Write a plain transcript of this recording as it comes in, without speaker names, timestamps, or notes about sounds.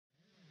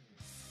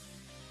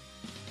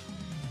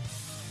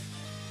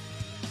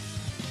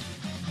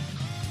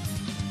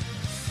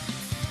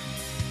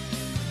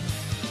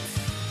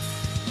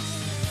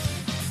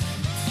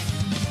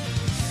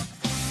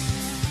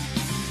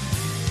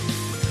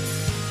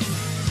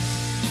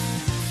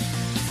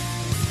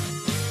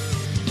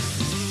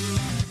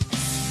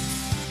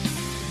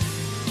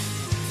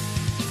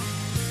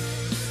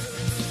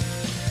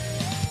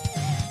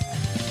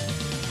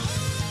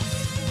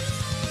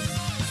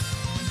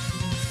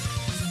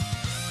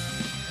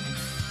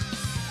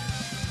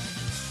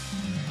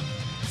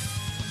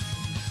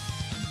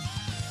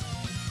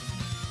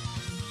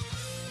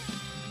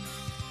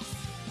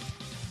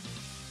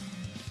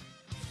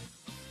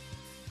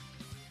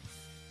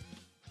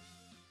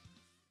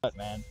What,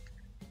 man?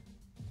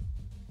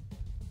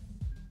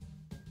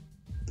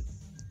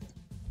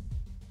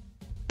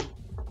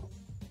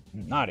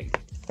 Naughty.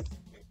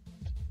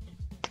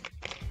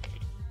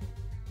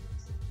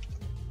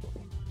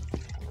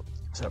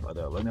 Sorry about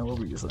that. Let me know what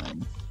were you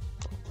saying.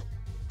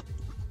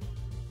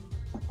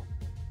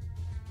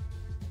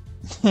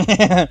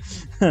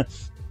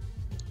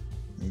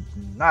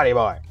 Naughty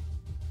boy.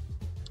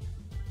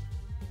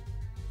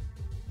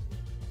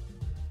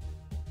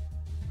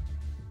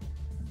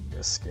 I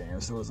guess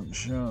Scams wasn't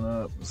showing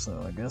up,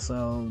 so I guess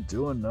I'll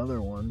do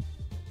another one.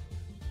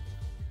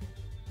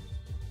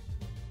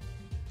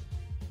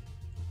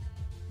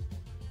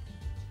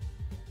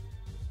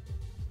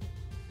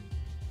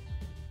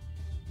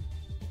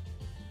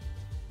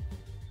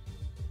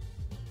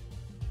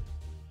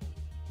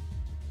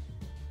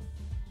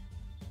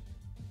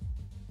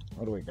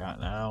 What do we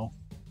got now?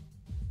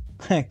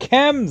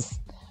 Chems!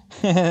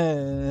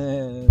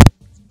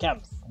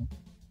 Chems.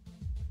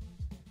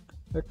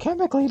 They're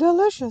chemically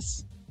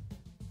delicious.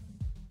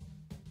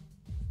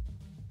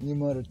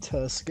 Uematsu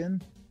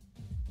Tuscan.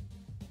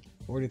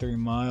 43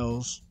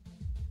 miles.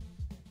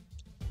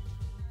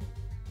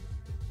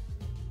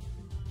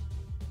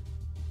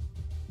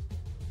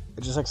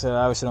 It just like I said,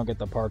 I obviously don't get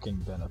the parking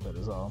benefit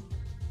is all.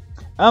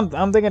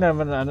 I'm thinking of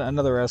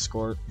another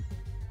escort.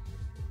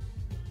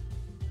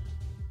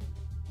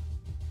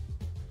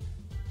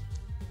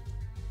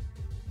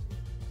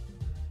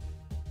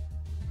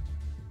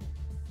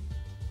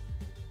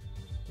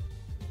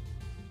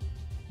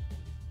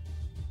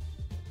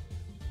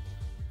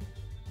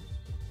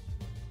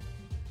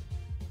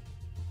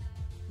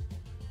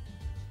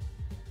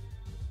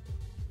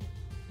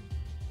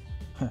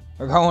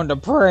 We're going to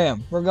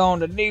Prim. We're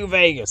going to New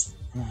Vegas.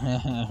 Do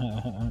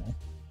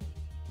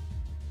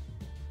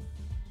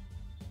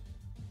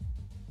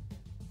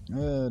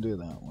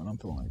that one. I'm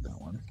feeling like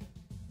that one.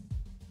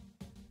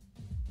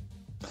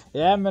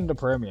 Yeah, I haven't been to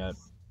Prim yet.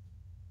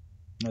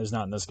 It's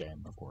not in this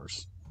game, of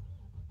course.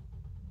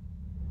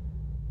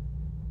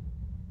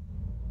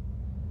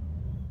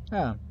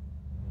 Yeah,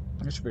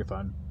 it should be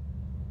fun.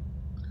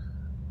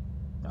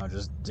 I'll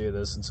just do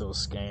this until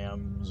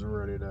Scam's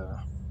ready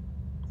to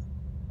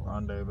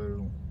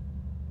rendezvous.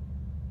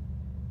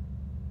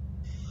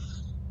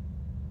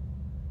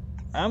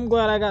 I'm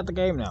glad I got the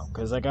game now,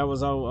 because like I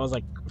was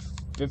like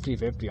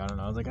 50-50 on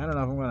it. I was like, I don't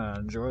know if I'm gonna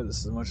enjoy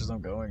this as much as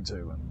I'm going to.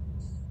 And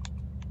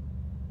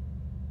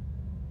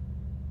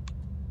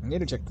I need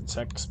to check the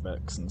tech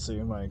specs and see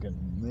if I can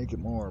make it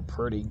more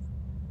pretty.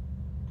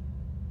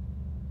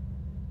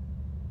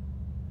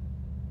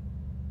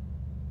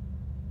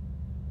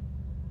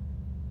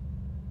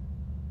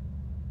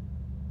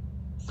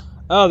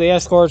 Oh, the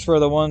escorts were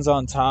the ones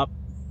on top.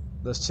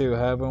 Those two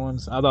heavy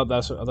ones. I thought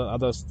this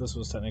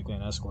was technically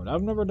an escort.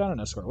 I've never done an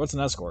escort. What's an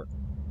escort?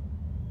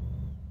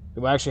 Do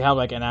we actually have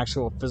like an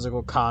actual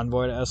physical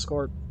convoy to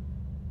escort?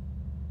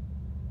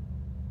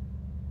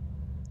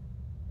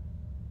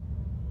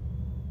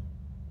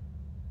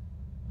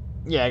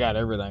 Yeah, I got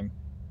everything.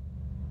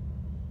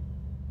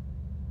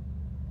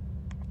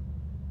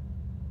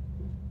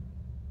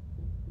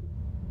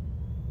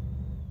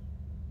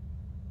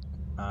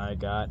 I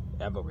got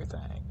everything.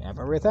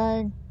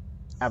 Everything?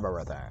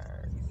 Everything.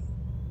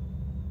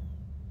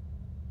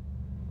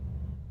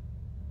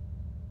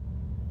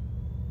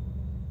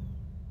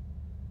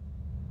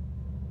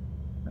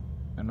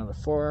 Another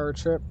 4-hour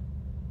trip.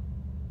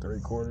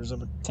 3/4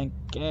 of a tank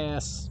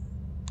gas.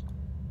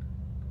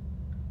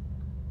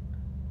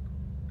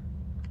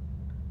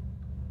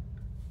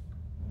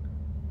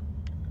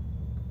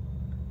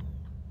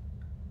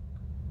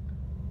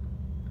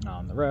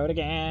 On the road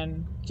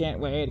again. Can't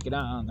wait to get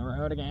on the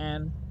road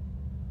again.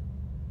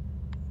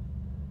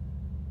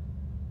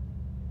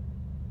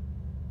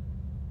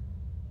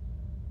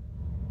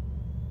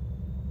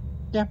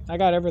 Yeah, I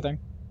got everything.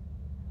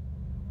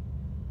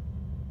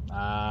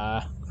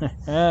 I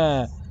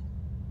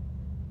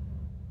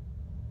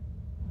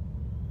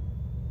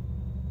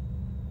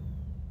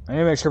need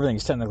to make sure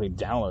everything's technically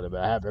downloaded,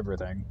 but I have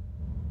everything.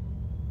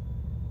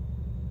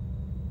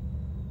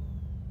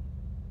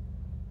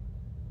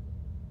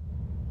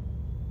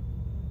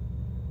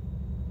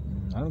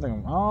 I don't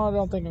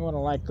think I'm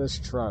gonna like this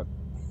truck.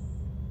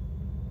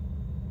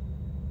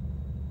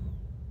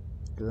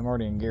 Because I'm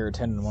already in gear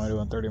 10 and I'm only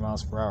doing 30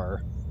 miles per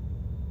hour.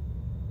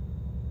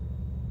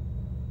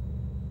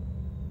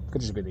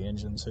 Could just be the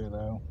engine too,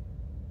 though.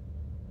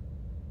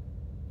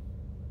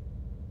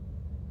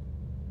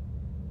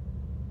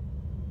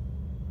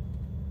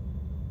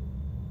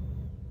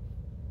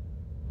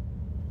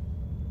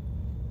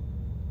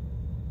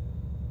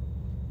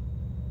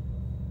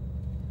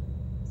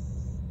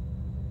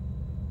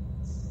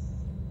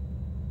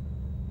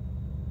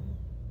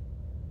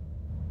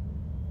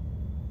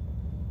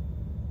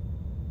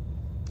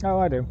 Oh,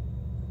 I do.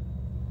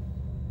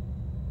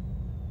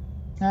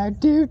 I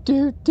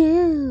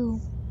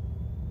do.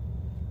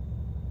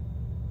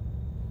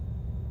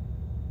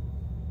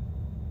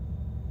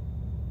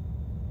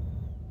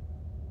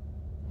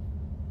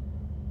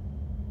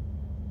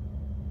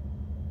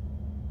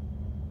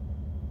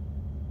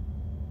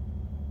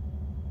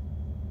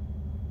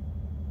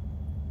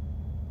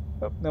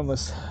 Oh,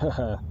 almost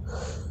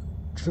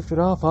drifted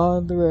off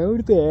on the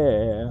road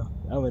there.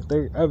 I'm at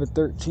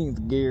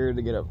 13th gear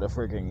to get up to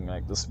freaking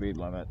like the speed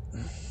limit.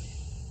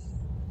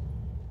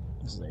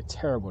 This is a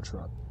terrible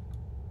truck.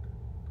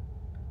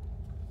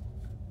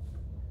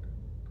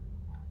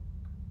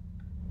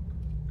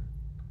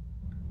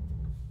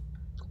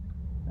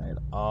 I had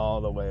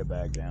all the way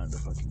back down to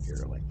fucking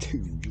gear like 2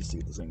 just to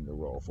get this thing to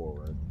roll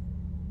forward.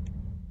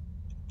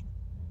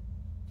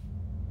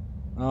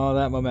 Oh,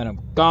 that momentum.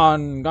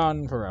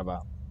 Gone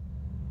forever.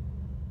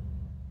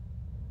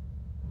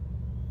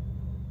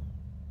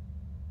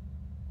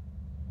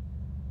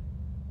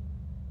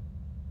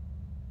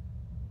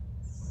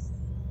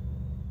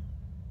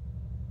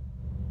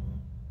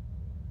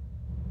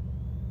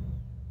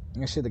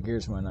 Actually, the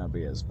gears might not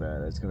be as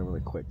bad. It's got a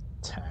really quick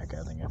tack,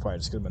 I think. I probably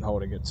just could have been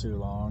holding it too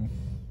long.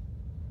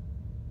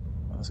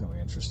 That's going to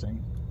be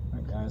interesting.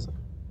 Alright, guys.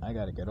 I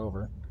gotta get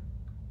over.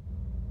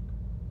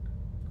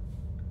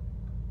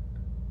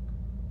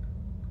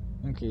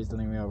 Okay, he's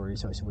letting me over.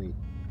 He's so sweet.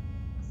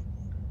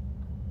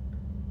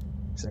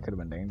 That could have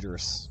been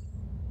dangerous.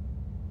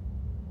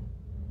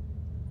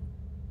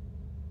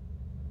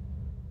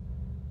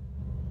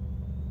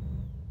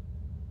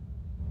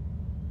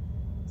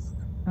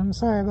 I'm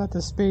sorry about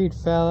the speed,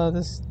 fella.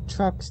 This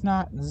truck's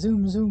not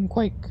zoom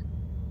quake.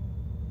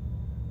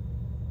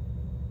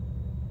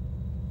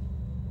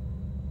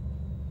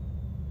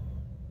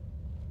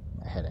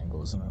 My head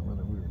angle's in a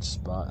really weird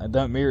spot. And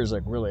that mirror's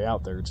like really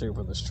out there too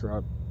for this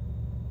truck.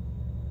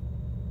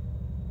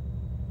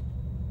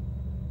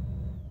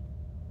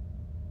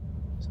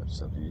 So I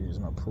just have to use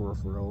my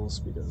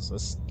peripherals because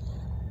this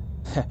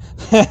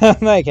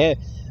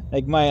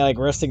my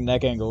resting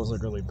neck angles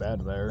look really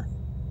bad there.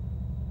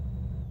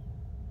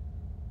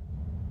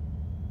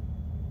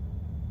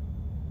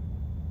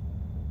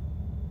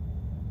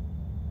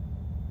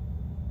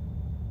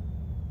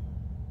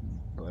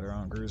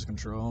 Cruise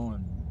control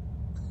and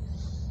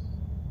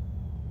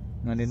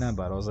 99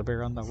 bottles of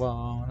beer on the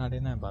wall,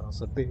 99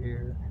 bottles of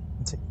beer.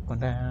 Take one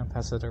down,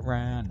 pass it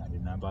around,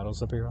 99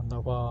 bottles of beer on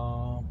the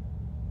wall.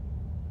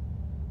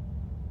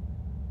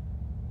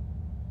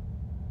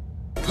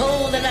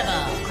 Pull the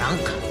lever,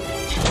 Crunk.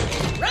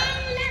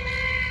 Wrong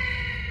lever!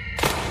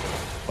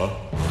 Huh?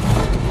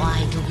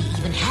 Why do we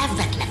even have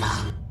that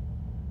lever?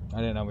 I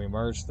didn't know we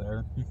merged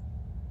there.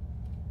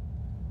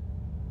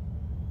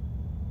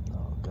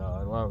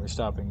 God, why are we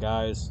stopping,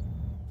 guys?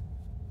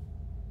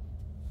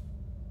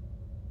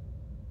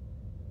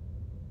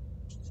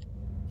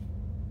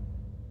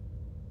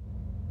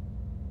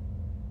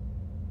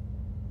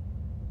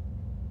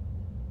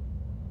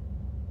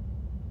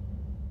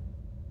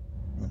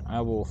 I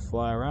will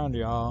fly around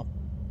y'all.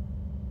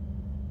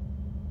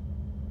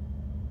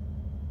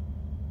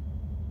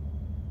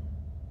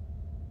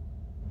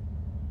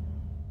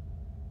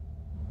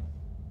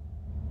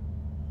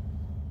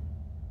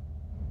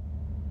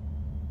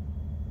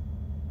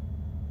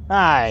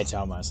 I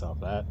tell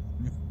myself that.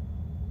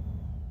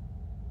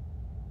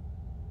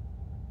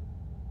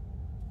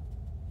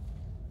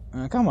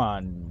 Come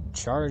on,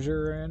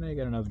 Charger, and I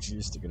got enough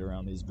juice to get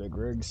around these big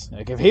rigs.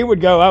 Like, if he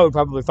would go, I would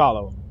probably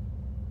follow him.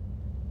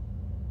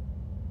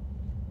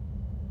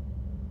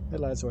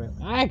 Headlights away.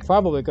 I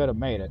probably could have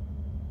made it.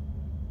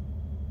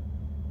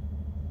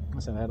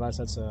 What's that? Headlights?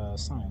 That's a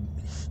sign.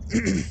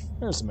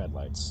 There's some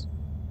headlights.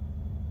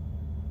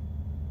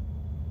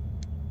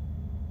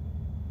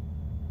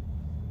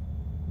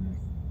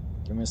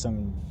 Give me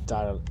some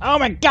data. Oh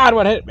my god,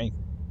 what hit me?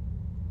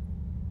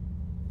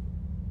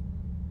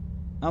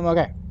 I'm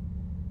okay.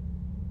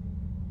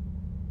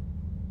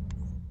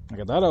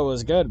 Like, I thought I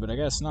was good, but I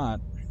guess not.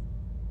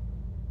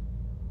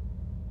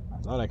 I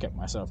thought I kept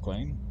myself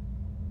clean.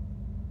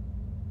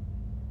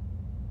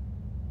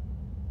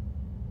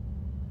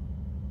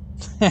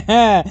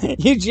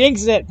 You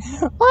jinxed it!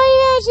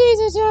 Why,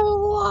 Jesus, tell me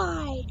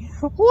why?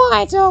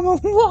 Why, tell me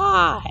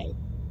why?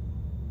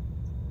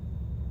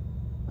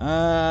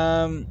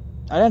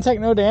 I didn't take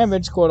no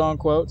damage, quote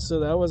unquote,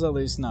 so that was at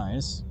least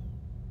nice.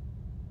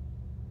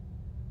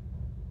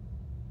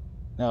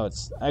 No,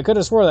 I could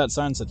have swore that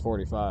sign said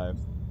 45.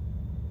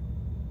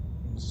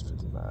 It's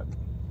pretty bad.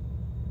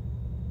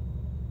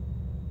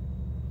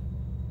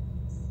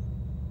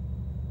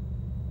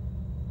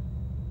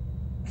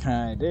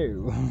 I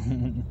do.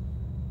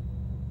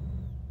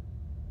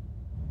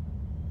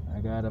 I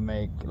gotta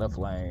make left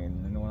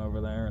lane. Anyone over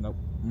there? Nope.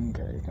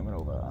 Okay, coming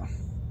over.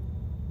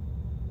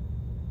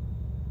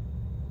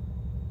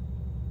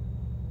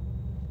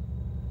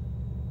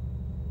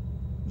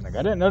 Like,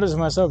 I didn't notice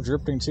myself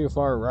drifting too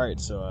far right,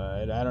 so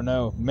I don't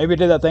know. Maybe it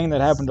did that thing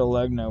that happened to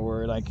Legna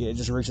where, like, it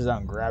just reaches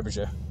out and grabs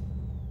you.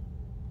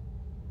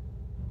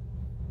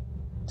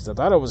 Because I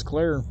thought it was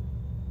clear.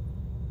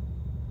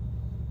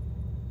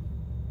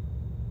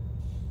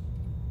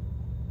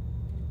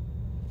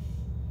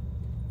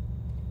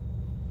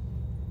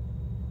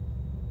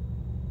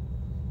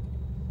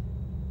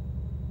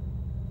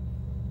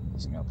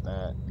 Using up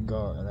that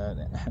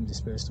empty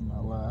space to my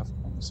left.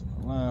 Almost to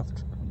my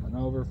left. Coming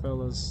over,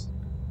 fellas.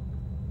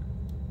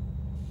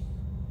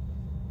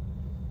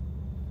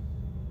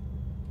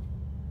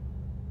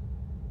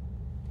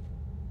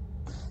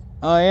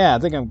 Oh yeah, I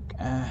think I'm.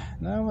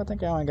 No, I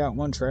think I only got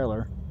one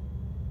trailer.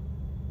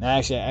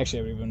 Actually, I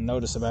haven't even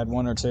noticed if I had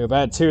one or two. If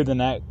I had two, then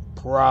that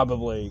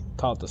probably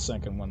caught the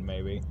second one,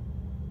 maybe.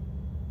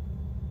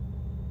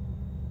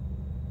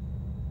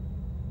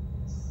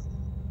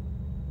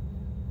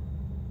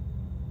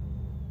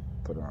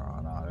 Put her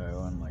on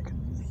auto, and I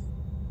can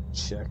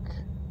check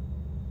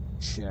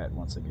chat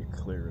once I get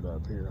cleared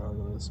up here out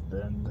of this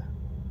bend.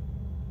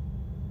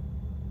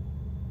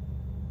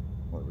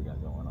 What do we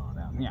got going on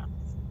now? Yeah.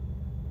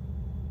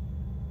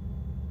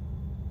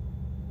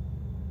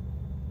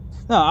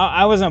 No,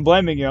 I wasn't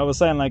blaming you. I was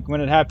saying, like,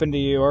 when it happened to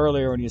you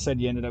earlier when you said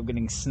you ended up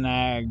getting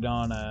snagged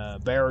on a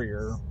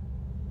barrier.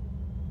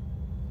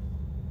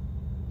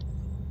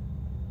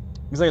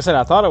 Because, like I said,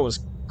 I thought it was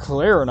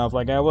clear enough.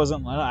 Like, I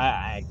wasn't.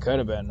 I could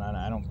have been.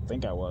 I don't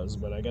think I was,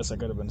 but I guess I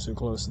could have been too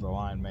close to the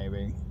line,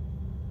 maybe.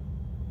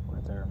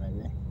 Right there,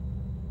 maybe.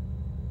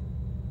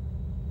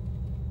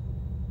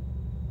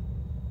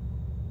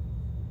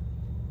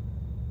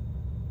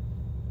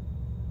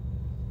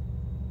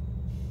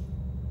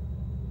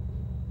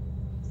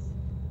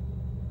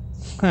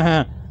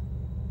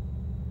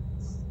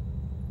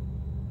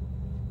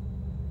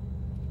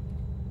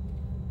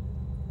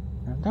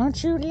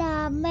 Don't you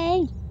love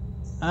me?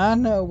 I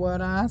know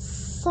what I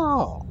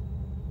saw.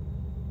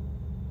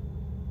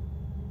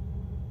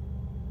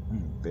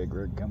 Big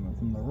rig coming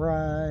from the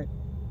right.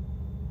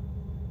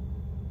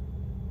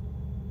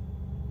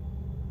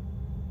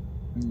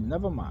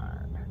 Never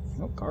mind.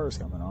 No car's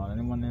coming on.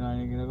 Anyone that I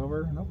need to get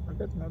over? Nope, we're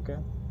good. Okay.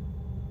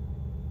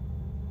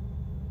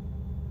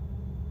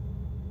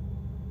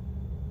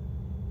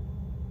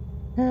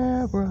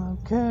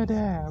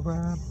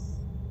 Abracadabra.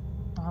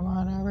 I'm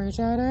gonna reach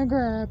out and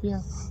grab you.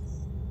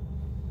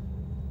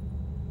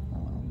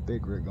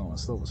 Big rig going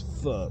slow as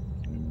fuck.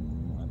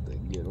 I have to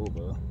get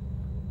over.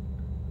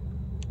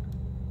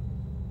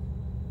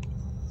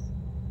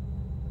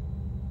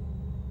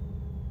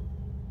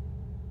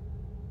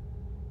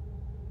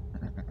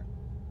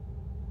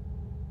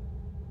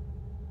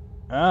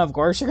 Of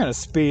course you're gonna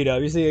speed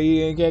up. You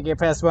see, you can't get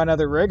past by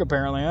another rig,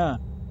 apparently, huh?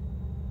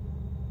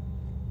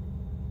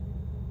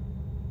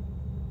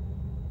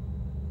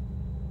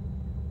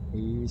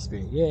 He's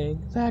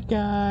being that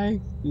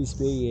guy. He's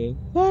being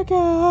that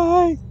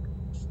guy.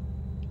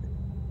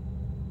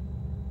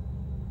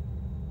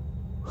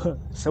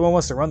 Someone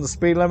wants to run the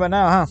speed limit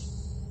now, huh?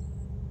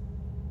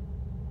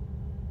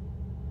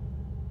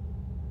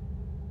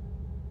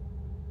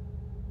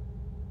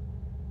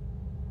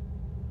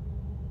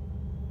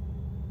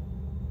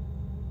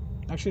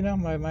 Actually, no,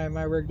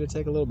 my rig did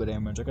take a little bit of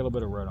damage. I got a little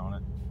bit of red on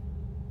it.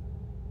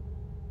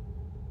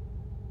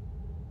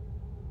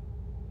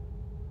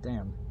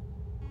 Damn.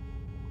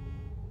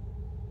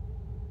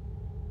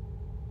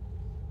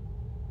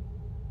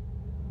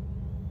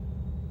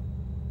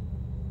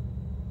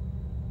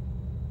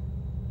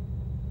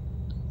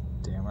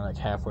 Damn, we're like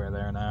halfway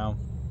there now.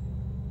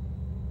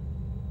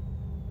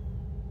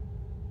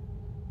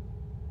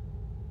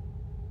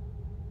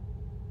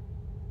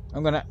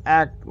 I'm gonna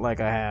act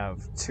like I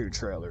have two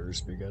trailers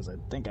because I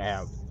think I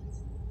have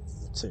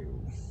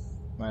two.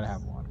 Might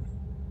have one.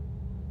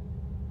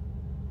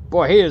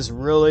 Boy, he is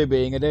really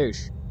being a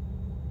douche.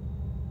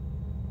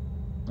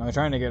 I'm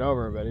trying to get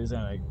over, but he's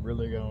like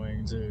really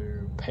going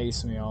to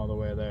pace me all the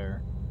way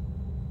there.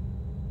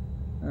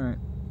 Alright.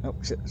 Oh,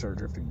 shit, started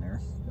drifting there.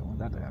 Don't want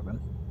that to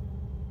happen.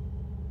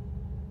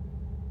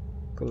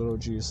 Put a little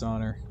juice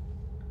on her.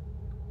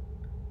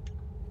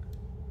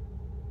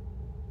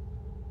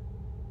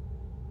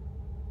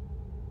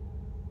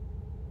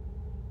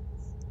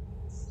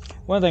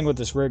 One thing with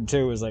this rig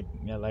too is like,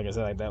 yeah, like I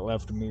said, like that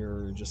left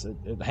mirror just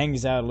it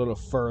hangs out a little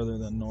further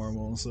than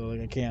normal, so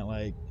like I can't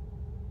like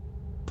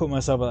put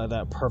myself at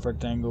that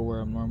perfect angle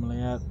where I'm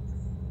normally at.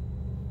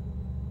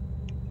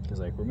 Because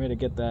like for me to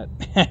get that,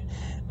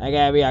 I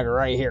gotta be like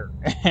right here,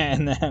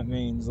 and that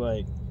means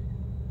like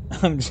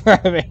I'm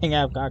driving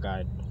half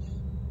cockeyed.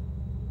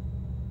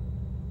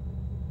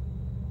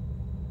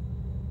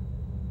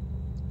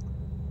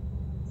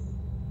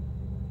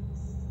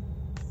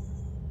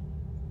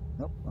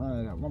 Nope,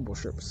 I got rumble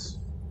strips.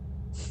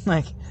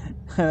 Like,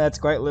 that's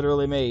quite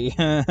literally me.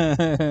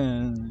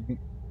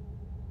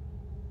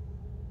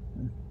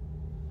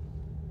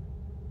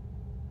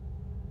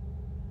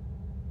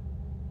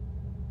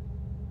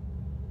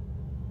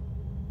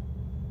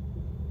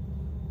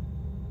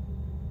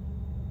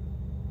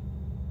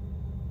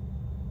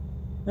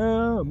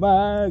 Oh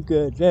my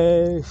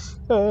goodness.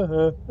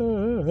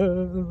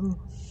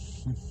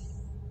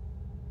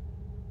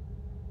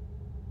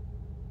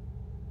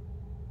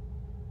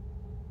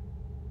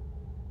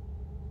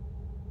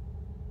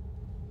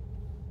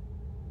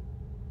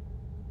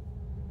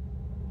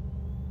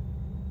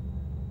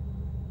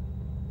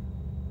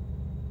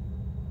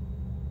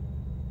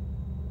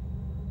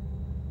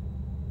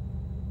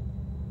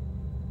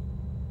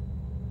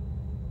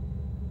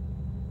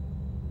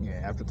 Yeah,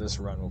 after this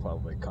run, we'll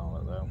probably call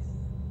it, though.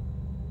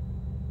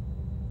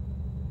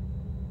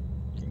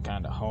 Getting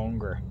kind of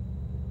hungry. I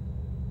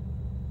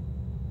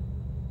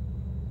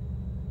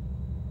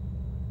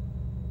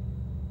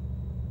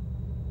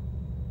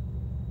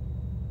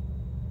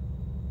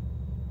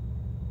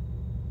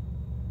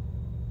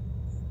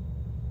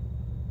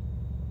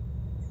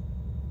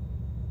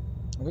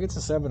I think it's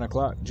a 7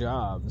 o'clock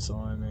job, so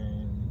I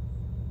mean...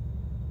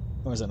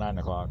 Or is it 9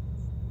 o'clock?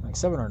 Like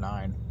 7 or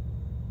 9.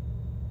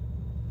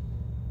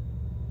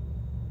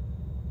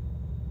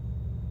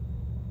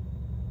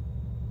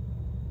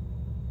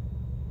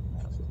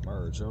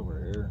 Merge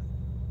over here.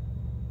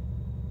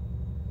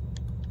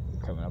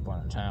 Coming up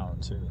on a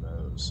town too,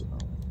 though, so.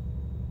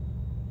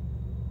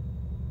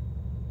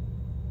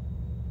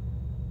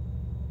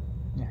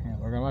 Yeah,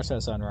 we're gonna watch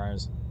that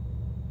sunrise.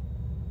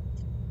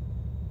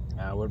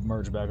 I would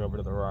merge back over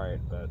to the right,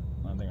 but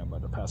I think I'm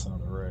about to pass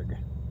another rig.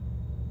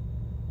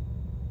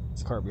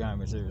 There's a car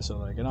behind me too, so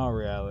like in all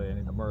reality, I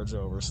need to merge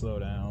over, slow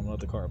down, let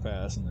the car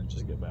pass, and then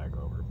just get back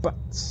over. But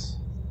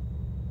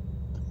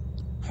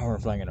we're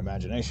playing in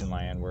Imagination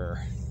Land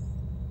where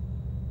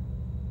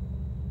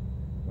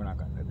we're not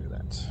going to do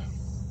that.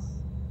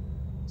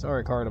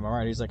 Sorry, car to my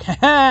right. He's like, ha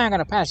ha, I'm going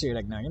to pass you.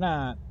 Like, no, you're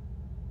not.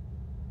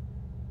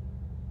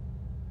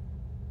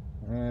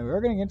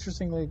 We're getting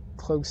interestingly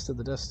close to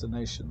the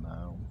destination,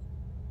 though.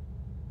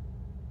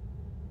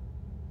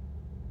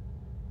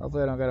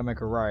 Hopefully I don't got to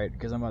make a right,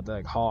 because I'm about to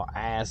like haul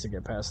ass to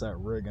get past that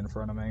rig in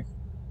front of me.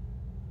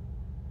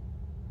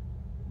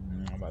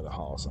 I'm about to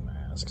haul some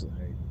ass, because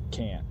I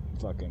can't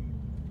fucking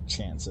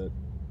chance it.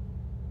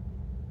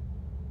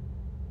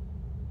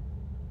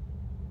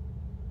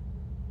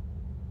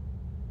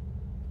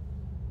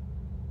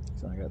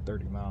 So I got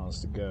 30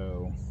 miles to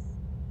go,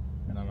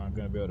 and I'm not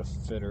going to be able to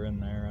fit her in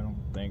there, I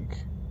don't think.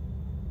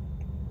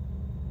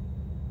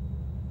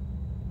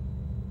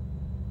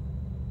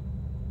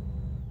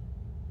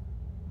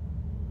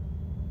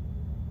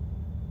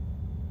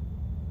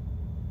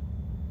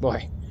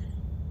 Boy,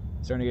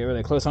 starting to get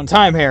really close on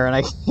time here, and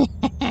I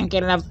can't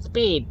get enough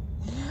speed.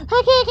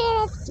 I can't get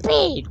enough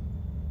speed!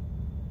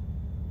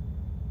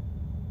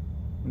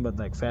 But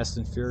like Fast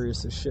and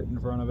Furious is shit in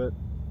front of it.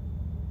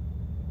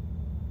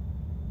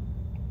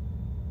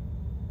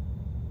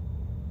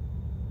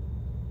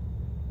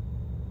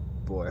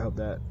 Boy, I hope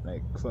that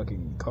like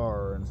fucking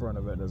car in front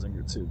of it doesn't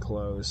get too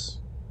close.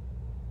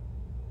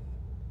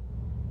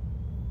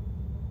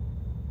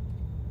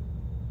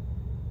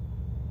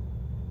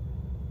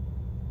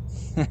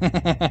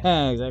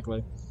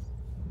 Exactly.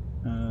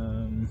 I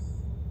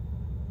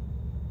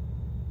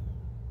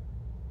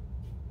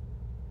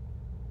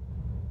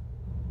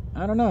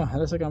don't know. It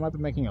looks like I might be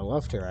making a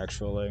left here,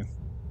 actually.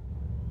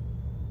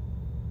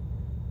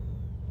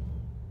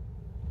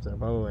 So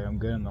probably I'm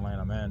good in the lane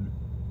I'm in.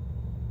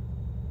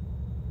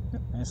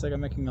 Yep, looks like I'm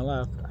making a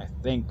left, I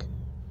think.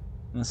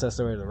 Unless that's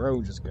the way the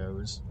road just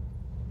goes.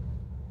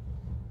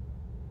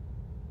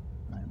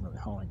 I'm really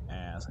hauling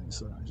ass. I need to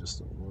slow down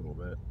just a little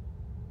bit.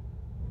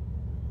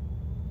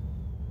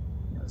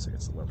 Yeah, looks like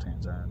it's the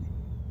left-hand turn.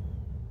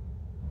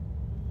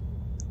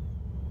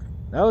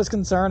 That was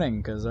concerning,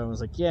 because I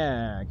was like,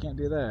 yeah, I can't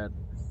do that.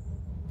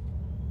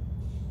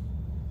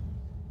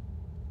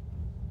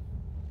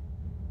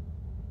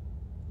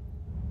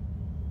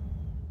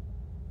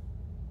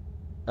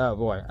 Oh,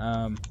 boy.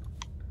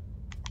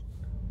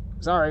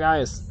 Sorry,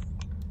 guys.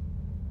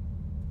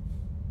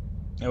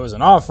 It was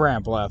an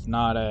off-ramp left,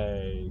 not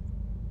a...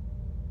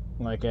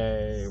 like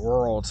a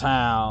rural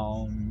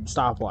town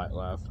stoplight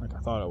left, like I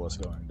thought it was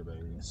going to be,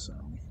 so...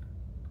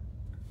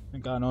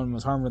 Thank God no one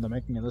was harmed in the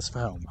making of this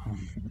film.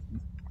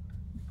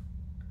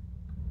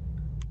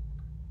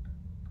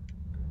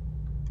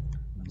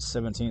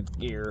 17th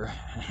gear.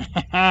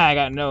 I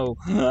got no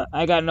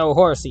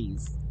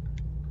horsies.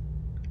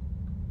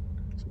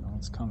 So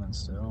it's coming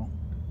still.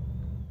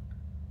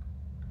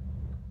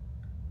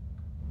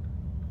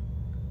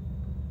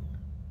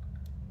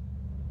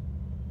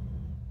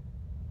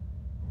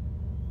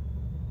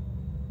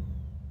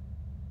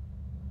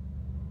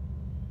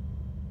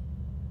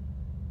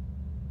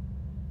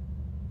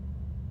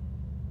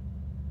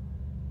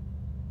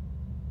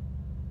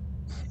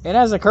 It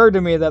has occurred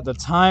to me that the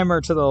timer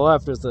to the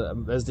left is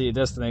the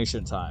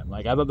destination time.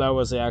 Like, I thought that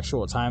was the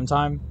actual time.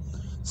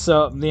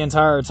 So the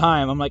entire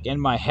time I'm like in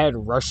my head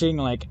rushing,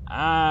 like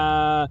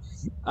I'm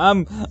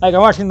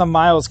watching the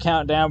miles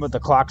count down, but the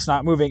clock's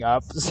not moving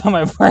up, so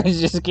my brain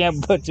just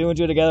can't put two and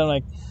two together. I'm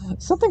like,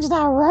 something's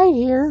not right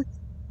here.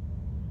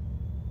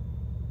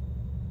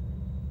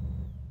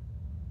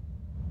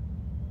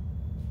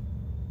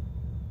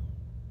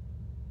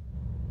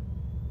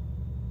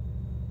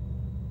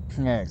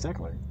 Yeah,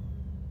 exactly.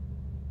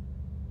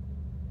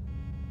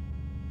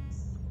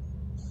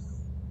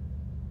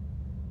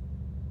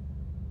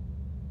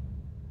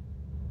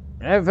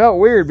 And it felt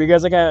weird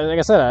because, like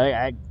I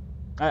said,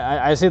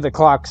 I see the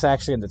clock's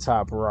actually in the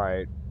top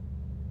right,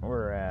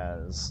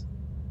 whereas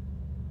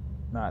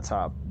not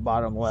top,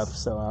 bottom left.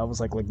 So I was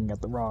like looking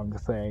at the wrong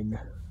thing.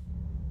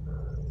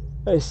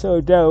 I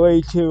slowed down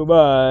way too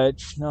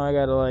much. Now I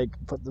gotta like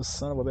put this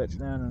son of a bitch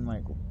down in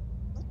like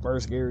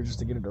first gear just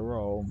to get it to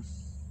roll.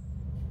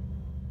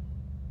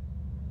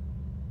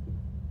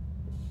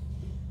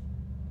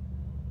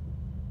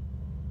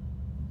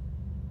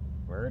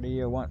 Where do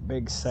you want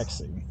big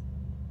sexy?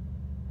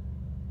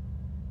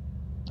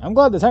 I'm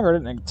glad the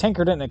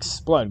tanker didn't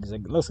explode, because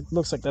it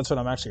looks like that's what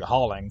I'm actually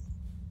hauling.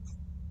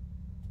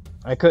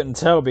 I couldn't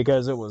tell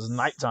because it was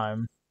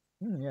nighttime.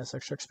 Yes,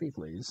 extra XP,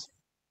 please.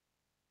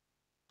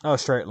 Oh,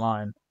 straight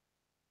line.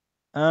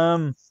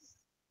 Oh,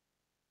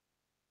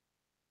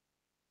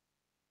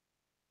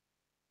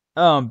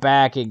 I'm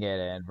backing it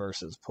in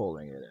versus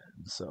pulling it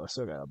in, so I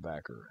still got to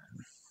back her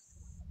in.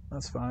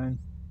 That's fine.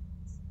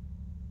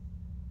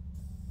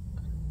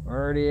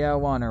 Already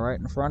out one right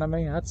in front of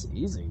me. That's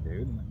easy,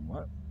 dude.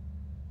 What?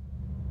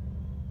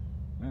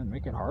 Man,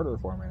 make it harder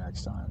for me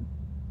next time.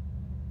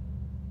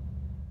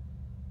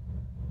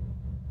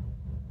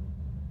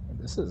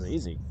 This is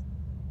easy.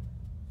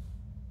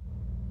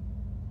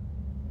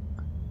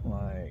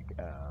 Like,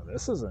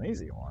 this is an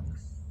easy one.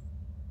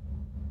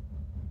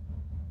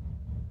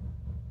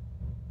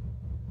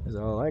 Because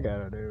all I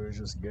gotta do is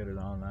just get it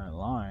on that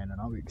line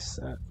and I'll be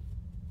set.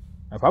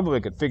 I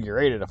probably could figure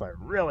eight it if I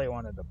really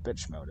wanted to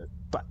bitch mode it,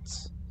 but...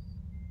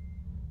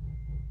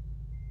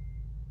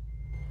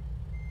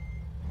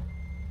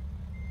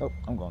 Oh,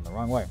 I'm going the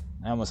wrong way.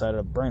 I almost had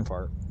a brain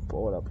fart.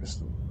 Pull it up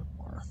just a little bit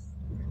more.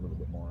 Give me a little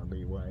bit more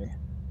leeway.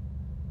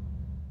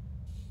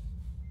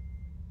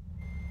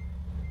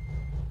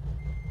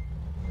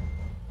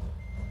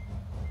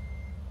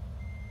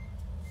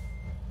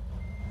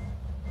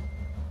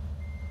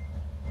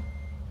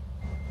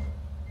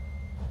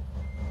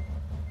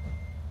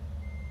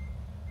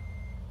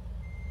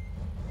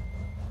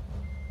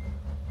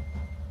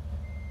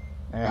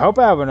 I hope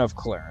I have enough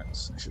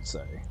clearance, I should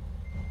say.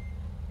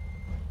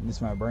 At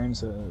least my brain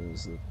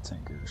says the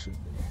tanker should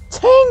be.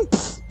 Tank!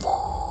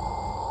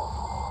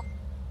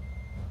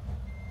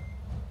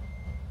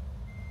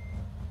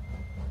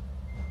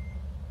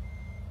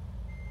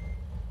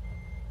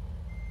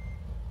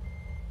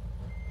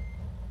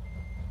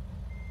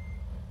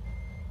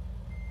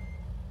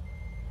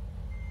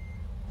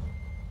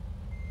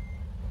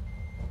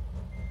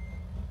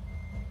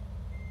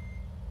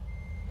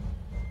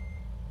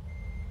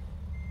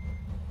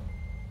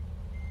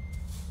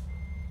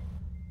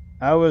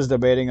 I was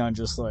debating on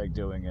just like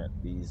doing it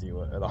the easy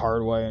way, the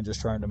hard way, and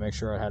just trying to make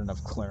sure I had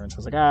enough clearance. I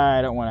was like,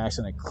 I don't want to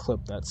accidentally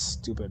clip that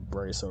stupid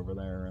brace over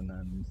there and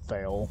then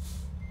fail.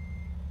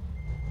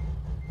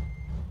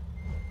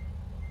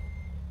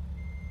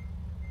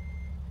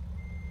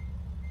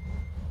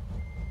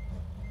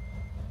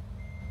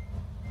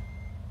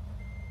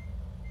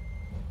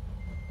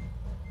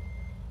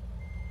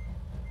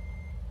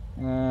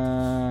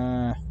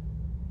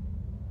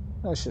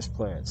 Let's just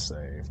play it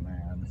safe,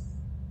 man.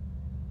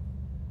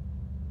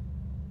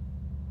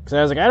 Because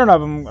I was like, I don't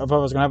know if I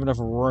was going to have enough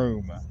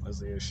room, was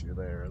the issue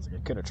there. I was like,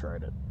 I could have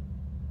tried it.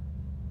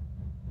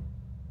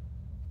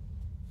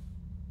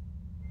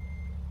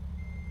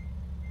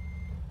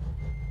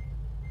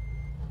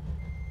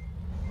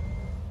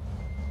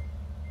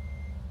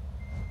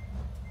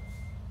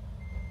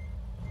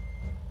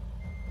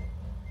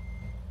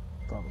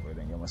 Probably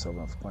didn't get myself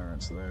enough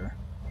clearance there.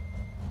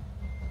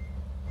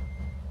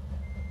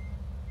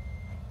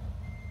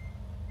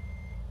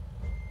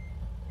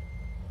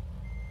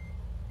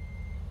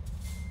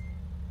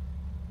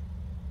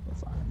 We're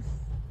fine.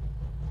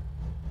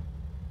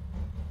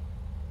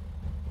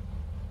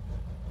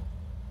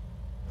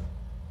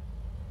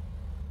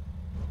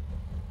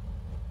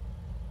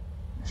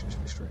 I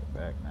should be straight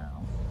back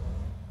now.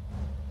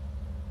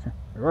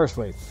 Reverse,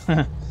 please.